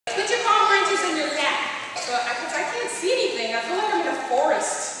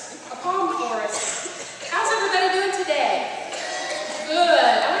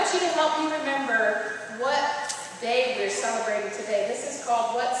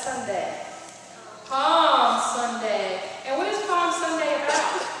called what Sunday? Palm Sunday. And what is Palm Sunday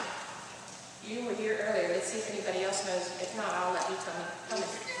about? You were here earlier. Let's see if anybody else knows. If not, I'll let you tell me. Tell me.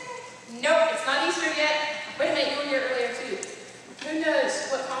 Nope, it's not Easter yet. Wait a minute, you were here earlier too. Who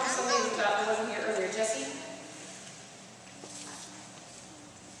knows what Palm Sunday is about that wasn't here earlier? Jesse?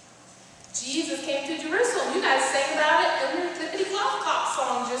 Jesus came to Jerusalem. You guys sang about it in the clippity-clop-clop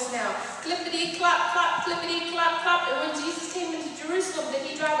song just now. Clippity-clop-clop, clippity-clop-clop. And when Jesus came into Jerusalem, did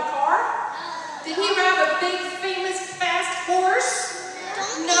he drive a car? Did he ride a big, famous, fast horse?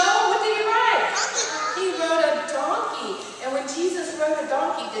 No. What did he ride? He rode a donkey. And when Jesus rode a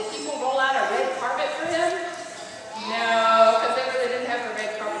donkey, did people roll out a red carpet for him? No, because they really didn't have a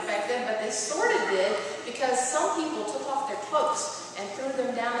red carpet back then, but they sort of did, because some people took off their cloaks and threw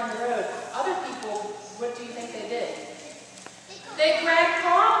them down in the road. Other people, what do you think they did? They grabbed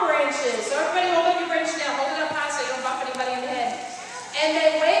palm branches. So everybody hold up your branch now. Hold it up high so you don't bump anybody in the head. And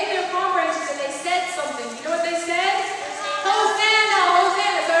they waved their palm branches and they said something. You know what they said? Hosanna,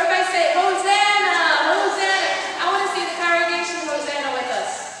 Hosanna. So everybody say, Hosanna, Hosanna. I want to see the congregation Hosanna with us.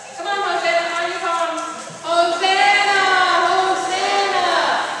 Come on, Hosanna, on your palms. Hosanna,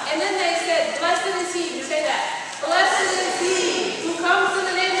 Hosanna. And then they said, blessed is he. You say that. Blessed is he who comes in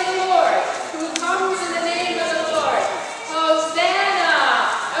the name of the Lord. Who comes in the name of the Lord.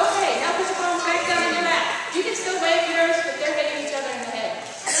 Hosanna. Okay, now put your palms back down in your lap. You can still wave yours, but they're hitting each other in the head.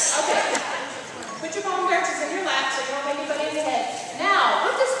 Okay. Put your palm branches in your lap so you don't hit anybody in the head. Now,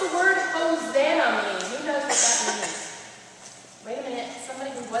 what does the word Hosanna mean? Who knows what that means? Wait a minute.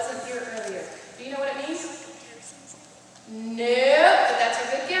 Somebody who wasn't here earlier. Do you know what it means? Nope, but that's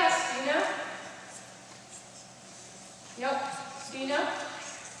a good guess. Do you know? Nope. Do you know?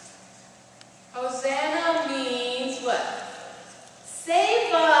 Hosanna means what?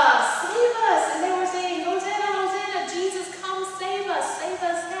 Save us! Save us! And they were saying, Hosanna, Hosanna, Jesus, come save us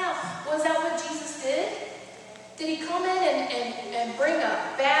now. Was that what Jesus did? Did he come in and bring a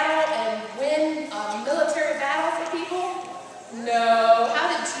battle and win a military battle for people? No. How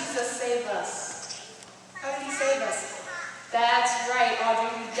did Jesus save us? How did he save us? That's right, Audrey.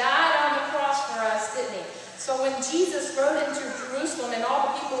 He died on the cross for us, didn't he? So when Jesus rode into Jerusalem and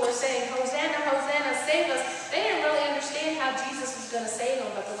all the people were saying, Hosanna, Hosanna, save us, they didn't really understand how Jesus was going to save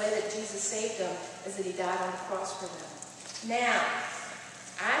them, but the way that Jesus saved them is that he died on the cross for them. Now,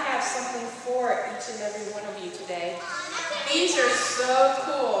 I have something for each and every one of you today. These are so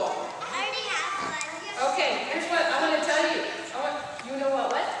cool. Okay, here's what I want to tell you. You know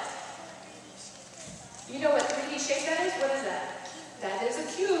what? You know what 3D shape that is? What is that? That is a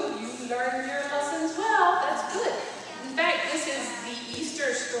cube. You learned your lessons well. That's good. In fact, this is the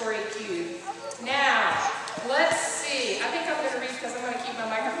Easter story cube. Now, let's see. I think I'm going to read because I'm going to keep my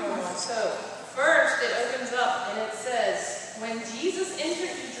microphone on. So, first it opens up and it says, when Jesus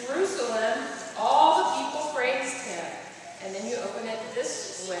entered Jerusalem, all the people praised him. And then you open it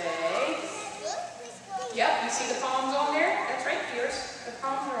this way. Yep, you see the palms on there? That's right, yours. The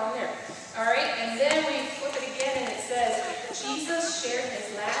palms are on there. All right, and then we flip it again and it says, Jesus shared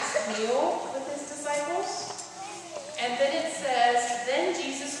his last meal with his disciples. And then it says, then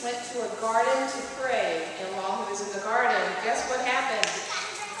Jesus went to a garden to pray. And while he was in the garden, guess what happened?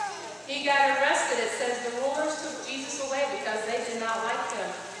 He got arrested. It says the rulers took Jesus away because they did not like him.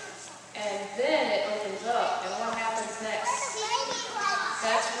 And then it opens up. And what happens next?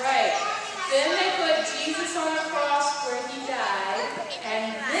 That's right. Then they put Jesus on the cross where he died.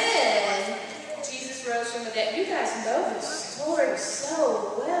 And then Jesus rose from the dead. You guys know this story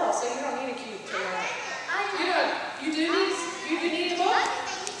so well. So you don't need a cube to learn it. You do need a book?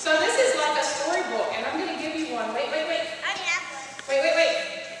 So this is like a storybook. And I'm going to give you one. Wait. Wait.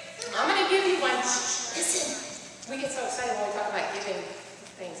 I'm going to give you one. Listen. We get so excited when we talk about giving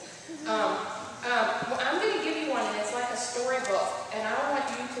things. I'm going to give you one, and it's like a storybook. And I want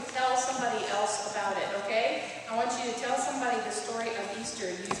you to tell somebody else about it, okay? I want you to tell somebody the story of Easter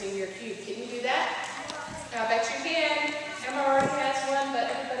using your cube. Can you do that? I bet you can. Emma already has one, but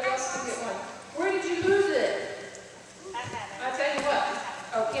everybody else can get one. Where did you lose it? I'll tell you what.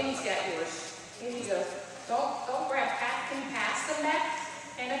 Oh, Kenny's got yours. Here you go. Don't grab. Can you pass them back?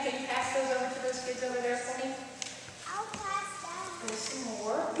 Hannah, can you pass those over to those kids over there for me? I'll pass them. There's some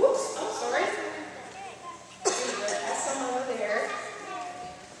more. Whoops, I'm sorry. There you go. Pass some over there.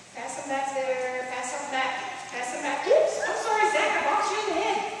 Pass them back there. Pass them back. Pass them back. Oops, I'm sorry, Zach. I boxed you in the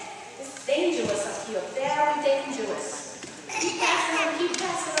head. It's dangerous up here. Very dangerous. Keep passing them. Keep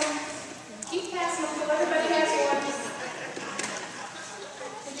passing them. Keep passing them until everybody has one.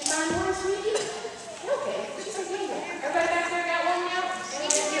 Did you find one, sweetie? Okay. She's okay. Everybody back there got one now?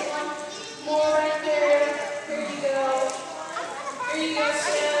 Anybody get one? More right there. Here you go. Here you go,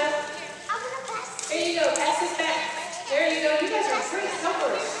 Steph. Here you go. Pass this back. There you go. You guys are great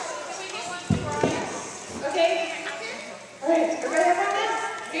helpers. Okay? All right. Everybody have fun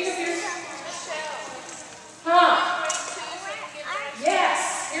now? Here you go, Pierce. Huh?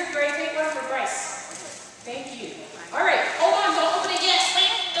 Yes. Here, Gray. Take one for Bryce. Thank you. All right. Hold on. Don't open it yet. Wait.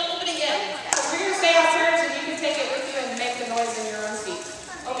 Don't open it yet. So we're going to say our prayers, and you can take it with you and make the noise in your own seat.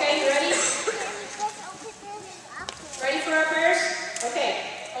 Okay? You ready? Ready for our prayers? Okay.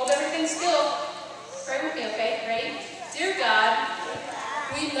 Hold everything still. Pray with me, okay? Ready? Dear God,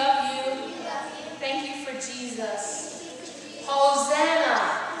 we love you. Thank you for Jesus. Hosanna.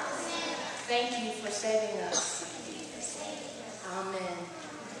 Thank you for saving us. Amen.